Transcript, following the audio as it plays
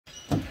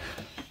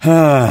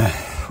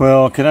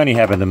Well, it could only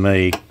happen to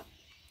me.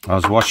 I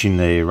was washing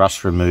the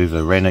rust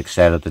remover Renix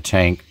out of the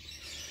tank,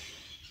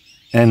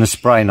 and the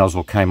spray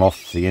nozzle came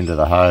off the end of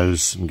the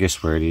hose, and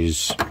guess where it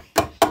is?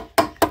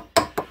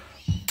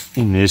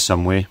 In there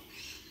somewhere.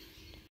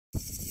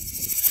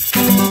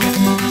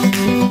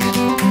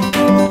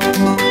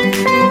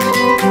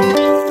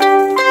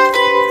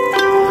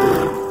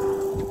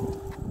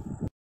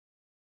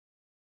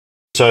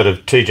 Episode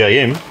of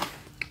TJM,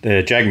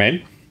 the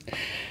Jagman.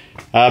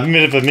 A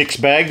bit of a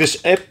mixed bag this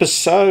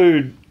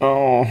episode.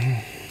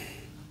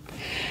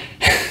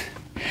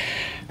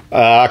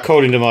 I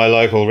called into my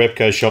local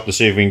Repco shop to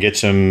see if we can get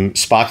some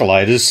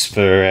sparklators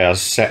for our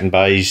Satin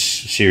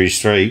Beige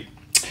Series 3.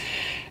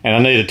 And I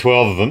needed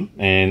 12 of them,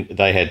 and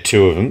they had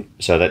 2 of them,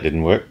 so that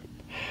didn't work.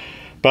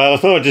 But I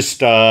thought I'd just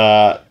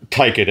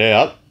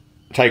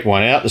take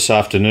one out this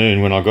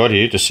afternoon when I got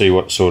here to see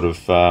what sort of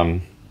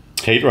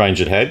heat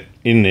range it had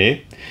in there.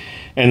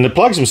 And the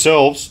plugs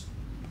themselves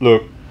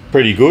look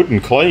pretty good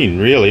and clean,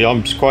 really.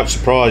 I'm quite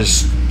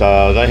surprised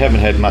they haven't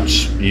had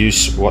much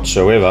use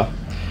whatsoever.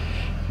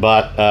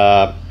 But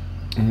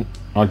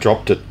I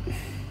dropped it.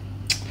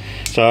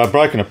 So I've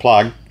broken a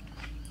plug,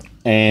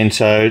 and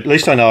so at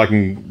least I know I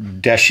can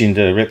dash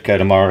into Repco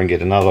tomorrow and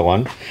get another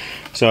one.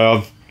 So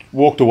I've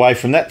walked away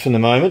from that for the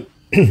moment.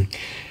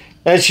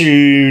 As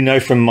you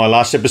know from my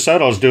last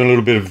episode, I was doing a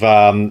little bit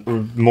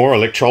of more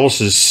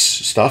electrolysis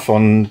stuff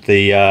on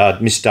the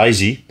Miss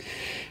Daisy.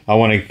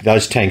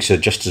 Those tanks are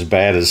just as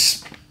bad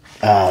as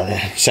the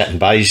Satin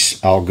Beige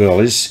old girl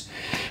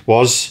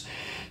was.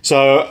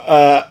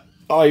 So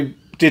I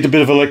did a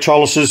bit of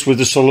electrolysis with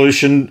the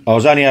solution. I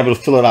was only able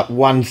to fill it up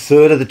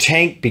 1/3 of the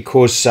tank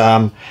because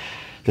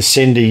the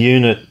sender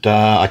unit,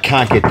 I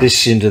can't get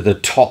this into the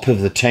top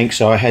of the tank,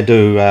 so I had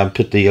to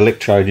put the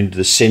electrode into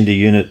the sender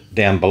unit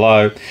down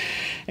below,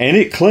 and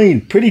it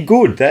cleaned pretty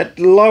good. That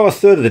lower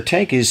third of the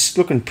tank is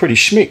looking pretty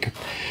schmick,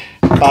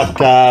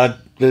 but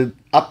the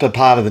upper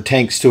part of the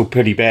tank's still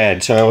pretty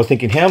bad. So I was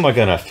thinking, how am I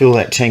going to fill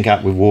that tank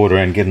up with water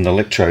and get an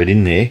electrode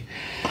in there?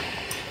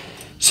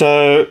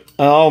 So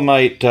an old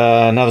mate,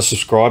 another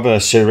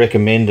subscriber,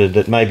 recommended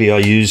that maybe I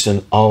use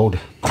an old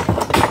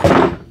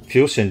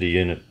fuel sender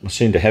unit. I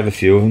seem to have a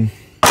few of them,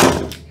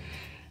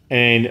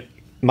 and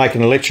make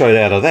an electrode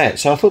out of that.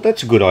 So I thought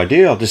that's a good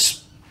idea. I'll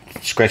just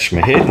scratch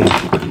my head, and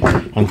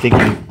I'm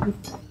thinking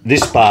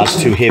this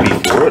bar's too heavy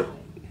for it.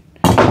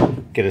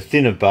 Get a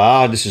thinner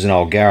bar. This is an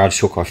old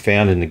garage hook I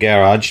found in the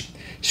garage.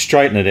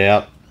 Straighten it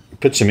out,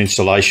 put some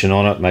insulation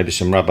on it, maybe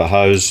some rubber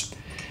hose,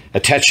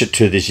 attach it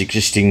to this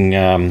existing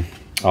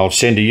old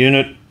sender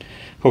unit,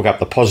 hook up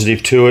the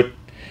positive to it,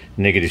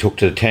 negative hook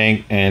to the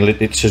tank, and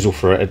let it sizzle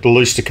for at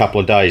least a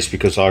couple of days,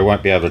 because I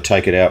won't be able to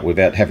take it out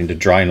without having to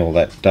drain all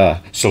that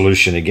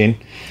solution again.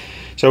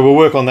 So we'll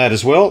work on that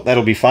as well.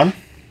 That'll be fun.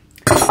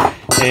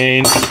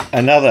 And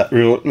another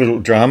little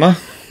drama,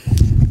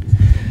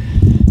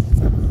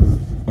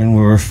 when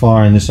we were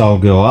firing this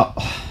old girl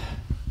up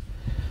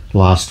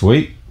last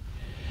week,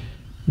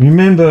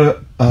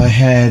 remember I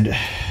had,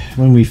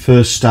 when we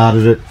first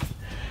started it,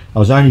 I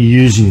was only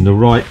using the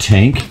right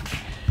tank,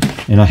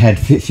 and I had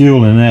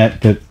fuel in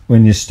that, but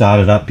when you start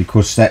it up,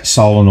 because that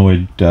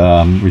solenoid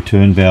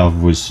return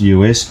valve was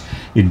US,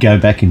 it'd go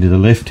back into the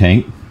left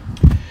tank.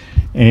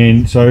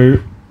 And so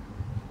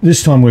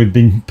this time we've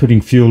been putting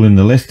fuel in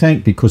the left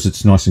tank because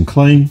it's nice and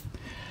clean.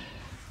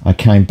 I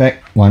came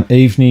back one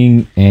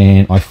evening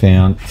and I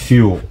found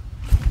fuel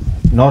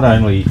not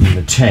only in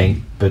the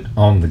tank but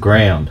on the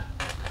ground,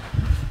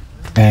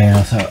 and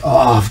I thought,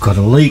 oh, I've got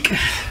a leak.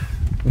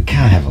 We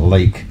can't have a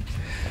leak.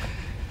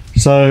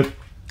 So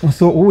I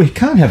thought, well, we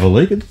can't have a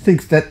leak. I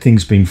think that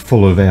thing's been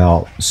full of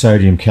our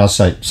sodium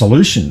calcite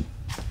solution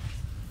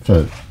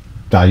for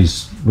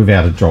days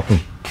without a drop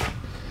of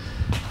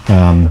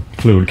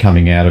fluid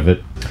coming out of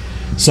it.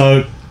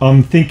 So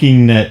I'm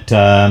thinking that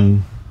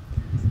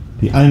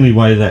the only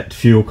way that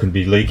fuel can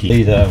be leaking,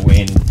 either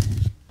when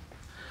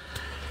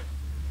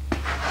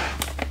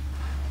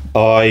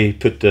I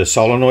put the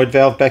solenoid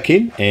valve back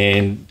in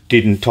and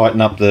didn't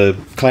tighten up the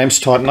clamps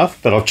tight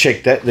enough, but I've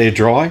checked that they're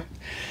dry.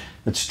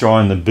 It's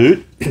dry in the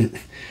boot.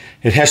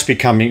 It has to be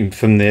coming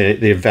from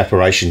the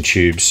evaporation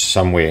tubes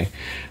somewhere.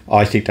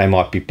 I think they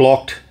might be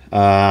blocked,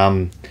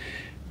 and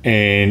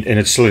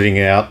it's slitting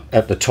out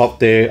at the top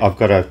there. I've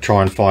got to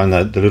try and find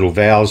the little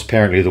valves.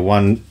 Apparently the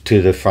one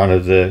to the front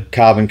of the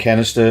carbon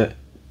canister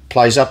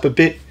plays up a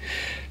bit,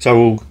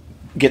 so we'll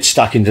get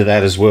stuck into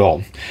that as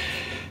well.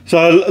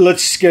 So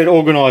let's get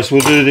organised.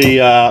 We'll do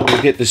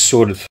we'll get this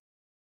sorted.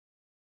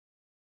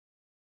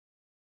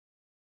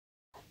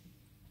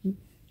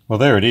 Well,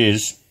 there it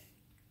is.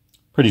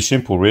 Pretty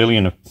simple, really,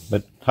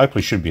 but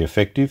hopefully should be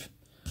effective.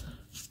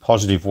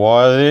 Positive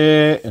wire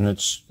there, and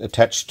it's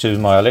attached to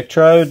my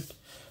electrode,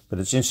 but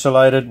it's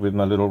insulated with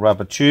my little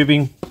rubber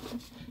tubing,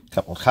 a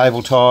couple of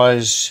cable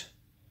ties,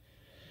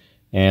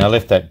 and I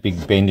left that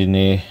big bend in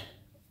there.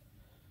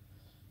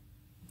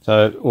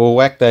 So we'll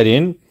whack that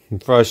in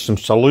and throw some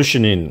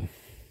solution in.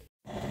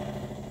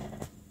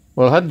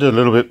 Well, I had to do a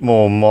little bit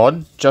more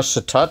mod, just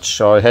a touch.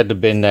 So I had to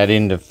bend that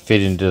in to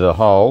fit into the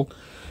hole.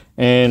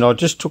 And I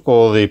just took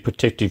all the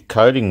protective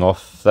coating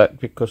off that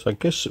because I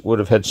guess it would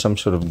have had some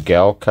sort of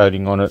gal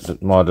coating on it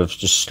that might have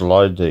just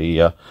slowed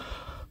the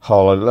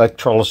whole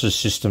electrolysis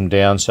system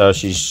down. So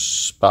she's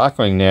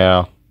sparkling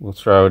now. We'll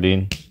throw it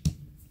in.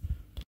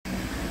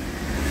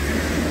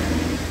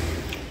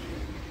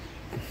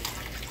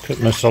 Put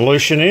my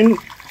solution in.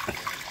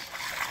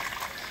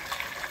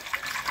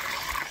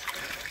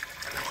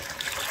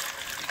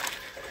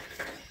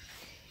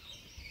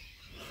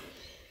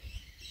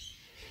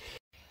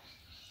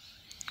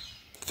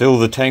 Fill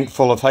the tank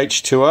full of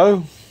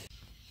H2O.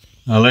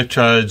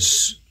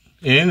 Electrodes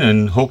in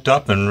and hooked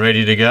up and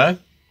ready to go.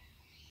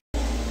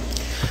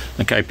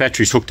 Okay,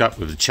 battery's hooked up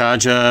with the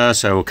charger,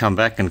 so we'll come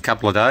back in a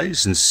couple of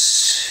days and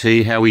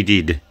see how we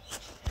did.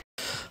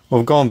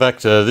 We've gone back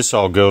to this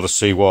old girl to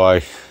see why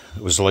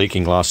it was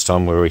leaking last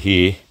time we were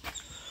here.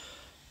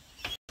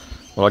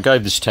 Well, I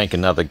gave this tank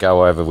another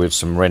go over with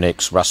some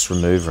Renex rust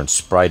remover and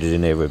sprayed it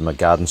in there with my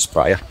garden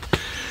sprayer.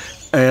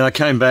 And I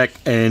came back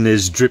and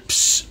there's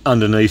drips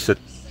underneath it.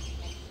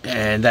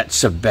 And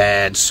that's a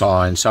bad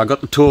sign. So I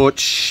got the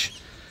torch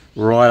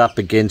right up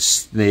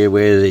against there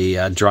where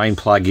the drain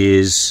plug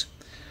is.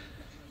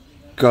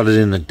 Got it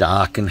in the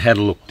dark and had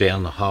a look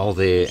down the hole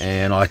there,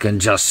 and I can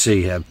just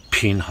see a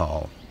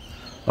pinhole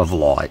of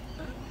light.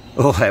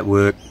 All that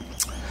work.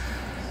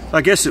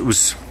 I guess it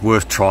was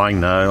worth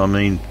trying though. I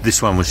mean,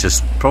 this one was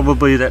just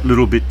probably that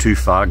little bit too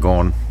far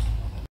gone.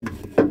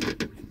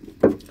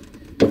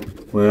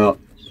 Well,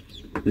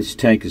 this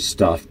tank is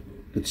stuffed.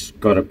 It's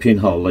got a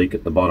pinhole leak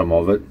at the bottom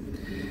of it.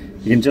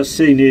 You can just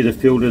see near the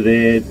filter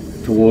there,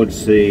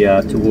 towards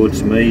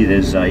me,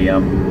 there's a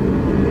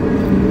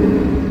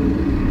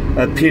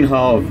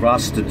pinhole of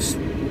rust that's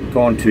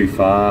gone too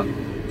far.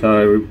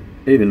 So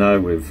even though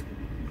we've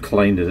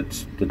cleaned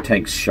it, the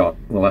tank's shot.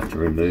 We'll have to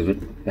remove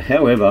it.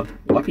 However,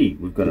 lucky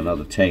we've got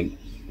another tank.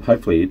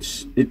 Hopefully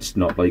it's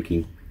not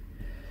leaking.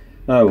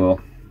 Oh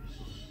well.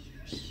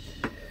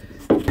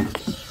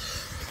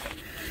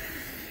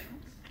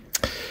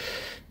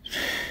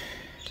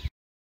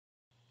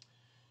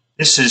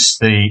 This is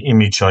the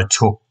image I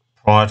took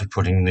prior to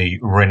putting the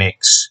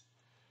Renex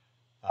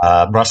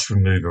rust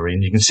remover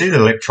in. You can see the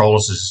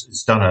electrolysis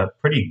has done a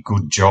pretty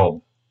good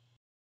job.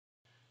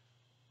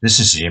 This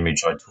is the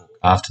image I took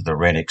after the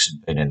Renex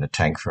had been in the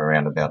tank for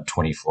around about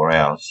 24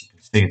 hours. You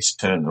can see it's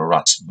turned the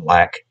rust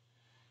black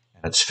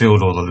and it's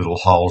filled all the little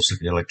holes that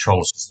the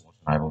electrolysis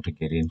wasn't able to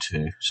get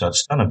into. So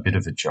it's done a bit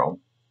of a job.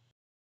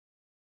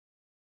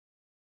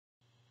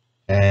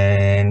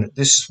 And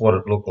this is what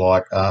it looked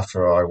like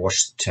after I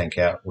washed the tank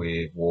out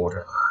with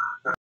water.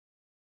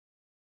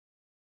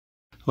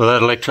 Well,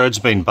 that electrode's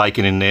been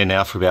baking in there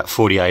now for about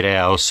 48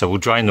 hours, so we'll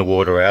drain the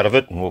water out of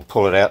it and we'll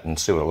pull it out and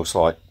see what it looks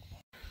like.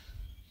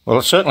 Well,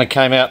 it certainly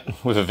came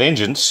out with a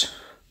vengeance.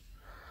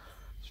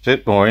 There's a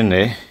bit more in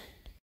there.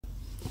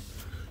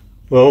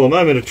 Well, the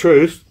moment of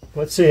truth,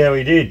 let's see how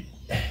he did.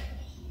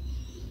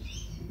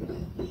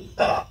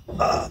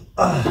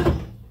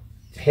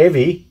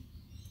 Heavy.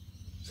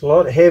 It's a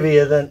lot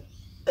heavier than...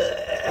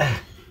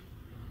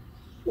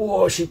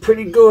 Whoa, she's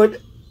pretty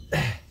good.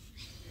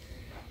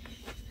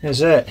 How's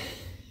that?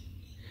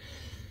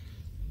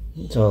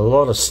 There's a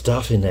lot of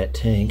stuff in that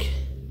tank.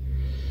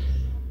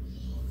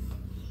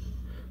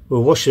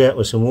 We'll wash it out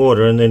with some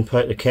water and then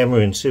poke the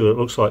camera and see what it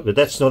looks like, but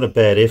that's not a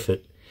bad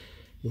effort.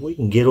 If we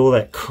can get all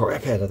that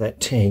crap out of that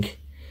tank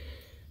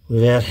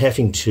without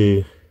having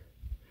to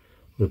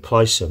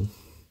replace them,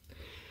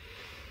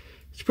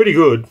 it's pretty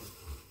good.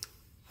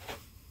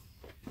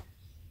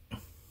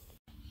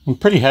 I'm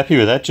pretty happy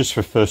with that just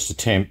for first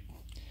attempt.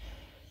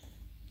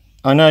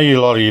 I know a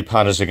lot of you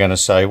punters are going to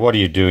say, what are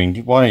you doing?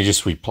 Why don't you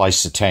just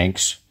replace the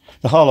tanks?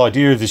 The whole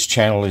idea of this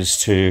channel is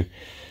to,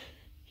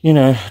 you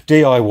know,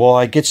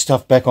 DIY, get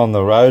stuff back on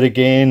the road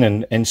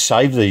again and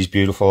save these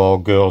beautiful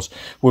old girls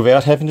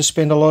without having to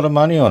spend a lot of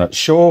money on it.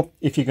 Sure,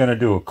 if you're going to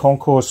do a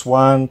concourse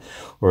one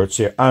or it's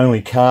your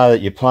only car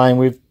that you're playing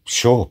with,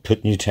 sure,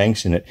 put new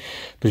tanks in it.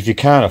 But if you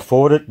can't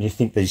afford it and you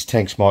think these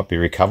tanks might be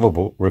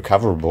recoverable,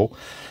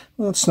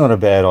 well, it's not a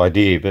bad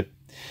idea, but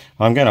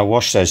I'm going to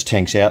wash those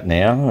tanks out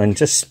now and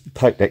just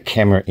poke that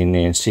camera in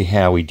there and see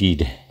how we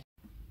did.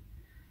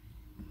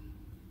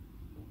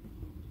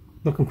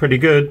 Looking pretty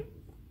good.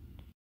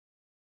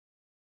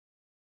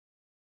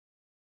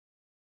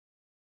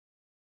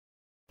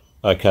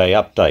 Okay,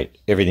 update.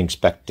 Everything's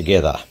back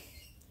together.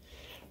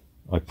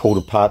 I pulled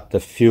apart the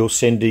fuel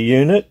sender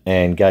unit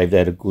and gave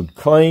that a good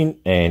clean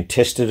and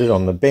tested it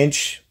on the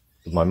bench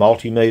with my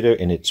multimeter,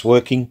 and it's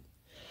working.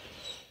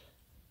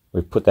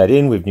 We've put that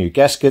in with new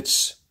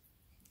gaskets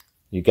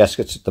at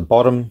the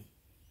bottom.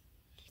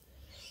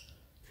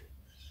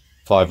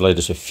 5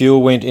 litres of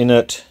fuel went in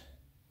it.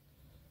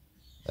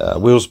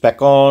 Wheels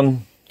back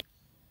on.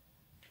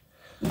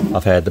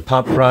 I've had the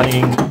pump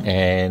running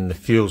and the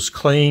fuel's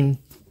clean.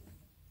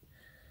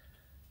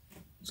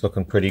 It's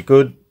looking pretty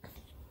good.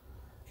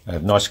 I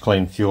have nice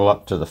clean fuel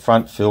up to the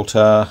front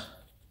filter.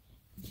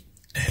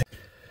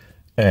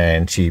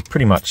 And she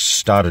pretty much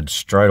started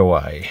straight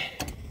away.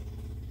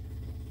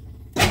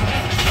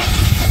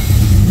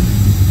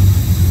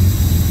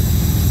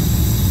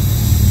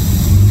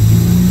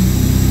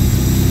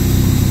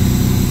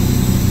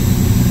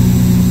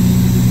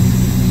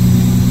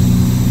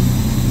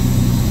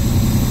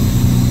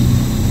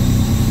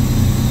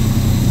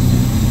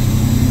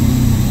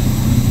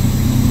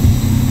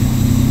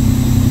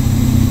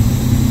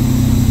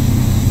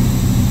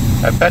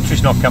 That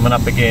battery's not coming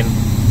up again.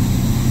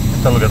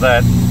 Have to look at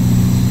that.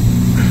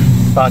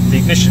 But the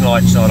ignition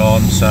light's not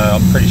on, so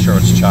I'm pretty sure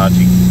it's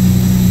charging.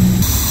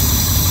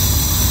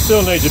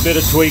 Still needs a bit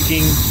of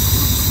tweaking.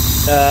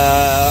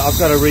 I've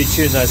got to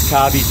retune those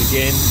carbies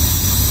again,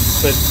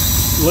 but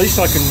at least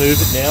I can move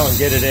it now and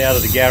get it out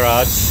of the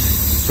garage,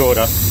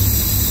 sorta.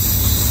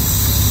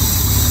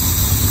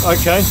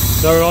 Okay,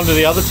 so we're on to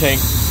the other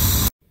tank.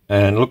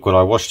 And look what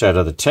I washed out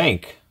of the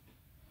tank.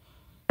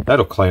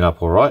 That'll clean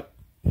up all right.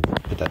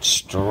 Put that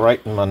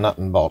straight in my nut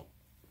and bolt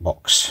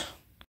box.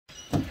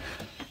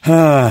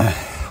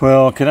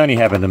 Well, it can only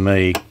happen to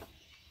me.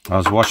 I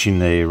was washing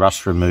the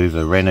rust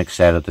remover Renix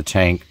out of the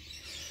tank,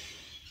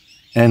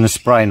 and the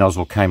spray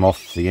nozzle came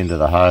off the end of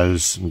the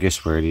hose, and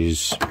guess where it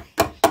is?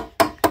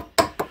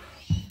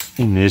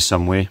 In there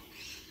somewhere.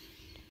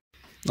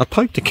 I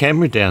poked the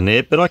camera down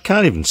there, but I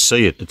can't even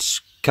see it.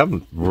 It's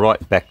come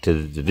right back to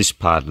this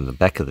part of the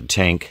back of the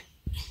tank.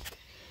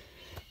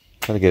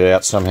 Got to get it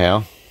out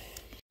somehow.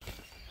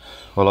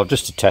 Well, I've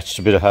just attached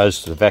a bit of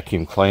hose to the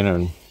vacuum cleaner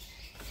and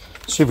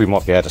see if we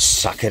might be able to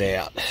suck it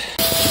out.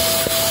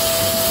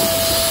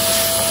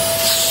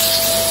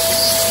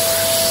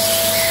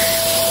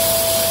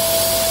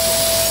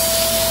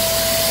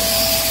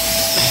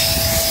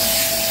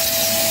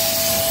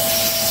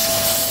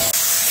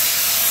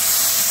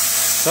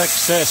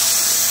 Success.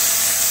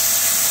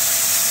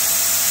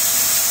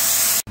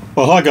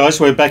 Well, hi guys,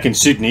 we're back in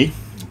Sydney.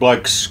 The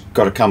bloke's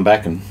got to come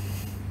back and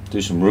do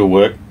some real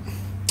work.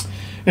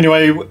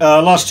 Anyway,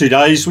 last 2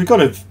 days we got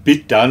a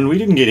bit done. We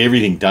didn't get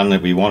everything done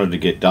that we wanted to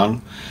get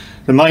done.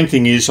 The main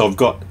thing is I've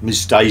got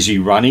Miss Daisy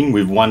running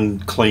with one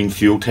clean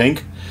fuel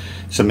tank.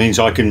 So it means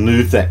I can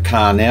move that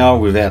car now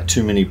without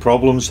too many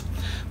problems.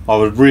 I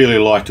would really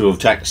like to have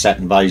taken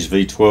Saturn Bay's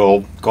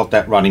V12, got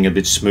that running a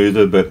bit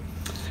smoother, but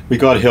we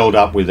got held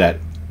up with that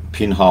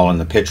pinhole in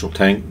the petrol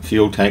tank,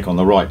 fuel tank on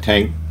the right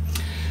tank.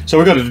 So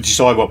we've got to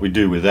decide what we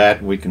do with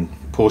that. We can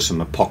pour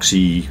some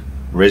epoxy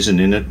resin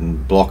in it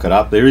and block it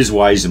up. There is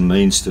ways and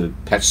means to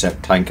patch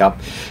that tank up,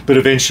 but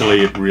eventually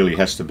it really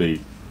has to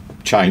be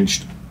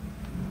changed.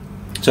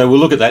 So we'll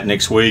look at that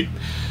next week.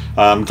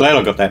 I'm glad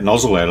I got that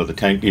nozzle out of the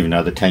tank, even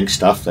though the tank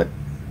stuff, that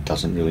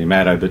doesn't really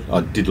matter, but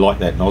I did like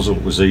that nozzle.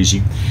 It was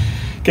easy.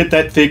 Get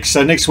that fixed.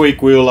 So next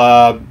week we'll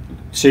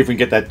see if we can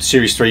get that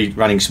Series 3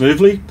 running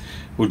smoothly.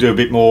 We'll do a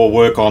bit more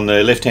work on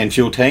the left-hand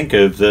fuel tank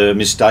of the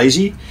Miss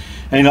Daisy.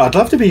 And I'd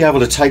love to be able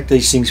to take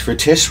these things for a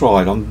test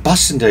ride. I'm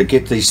busting to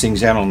get these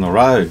things out on the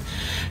road.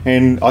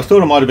 And I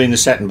thought it might have been the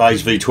Saturn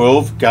Bay's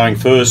V12 going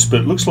first,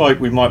 but it looks like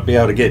we might be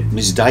able to get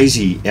Miss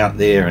Daisy out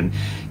there and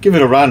give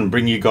it a run,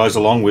 bring you guys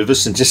along with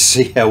us and just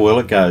see how well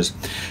it goes.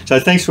 So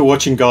thanks for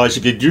watching, guys.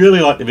 If you really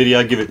like the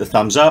video, give it the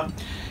thumbs up.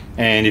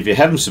 And if you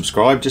haven't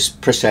subscribed,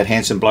 just press that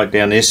handsome bloke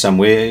down there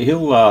somewhere.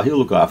 He'll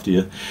look after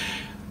you.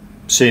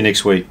 See you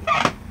next week.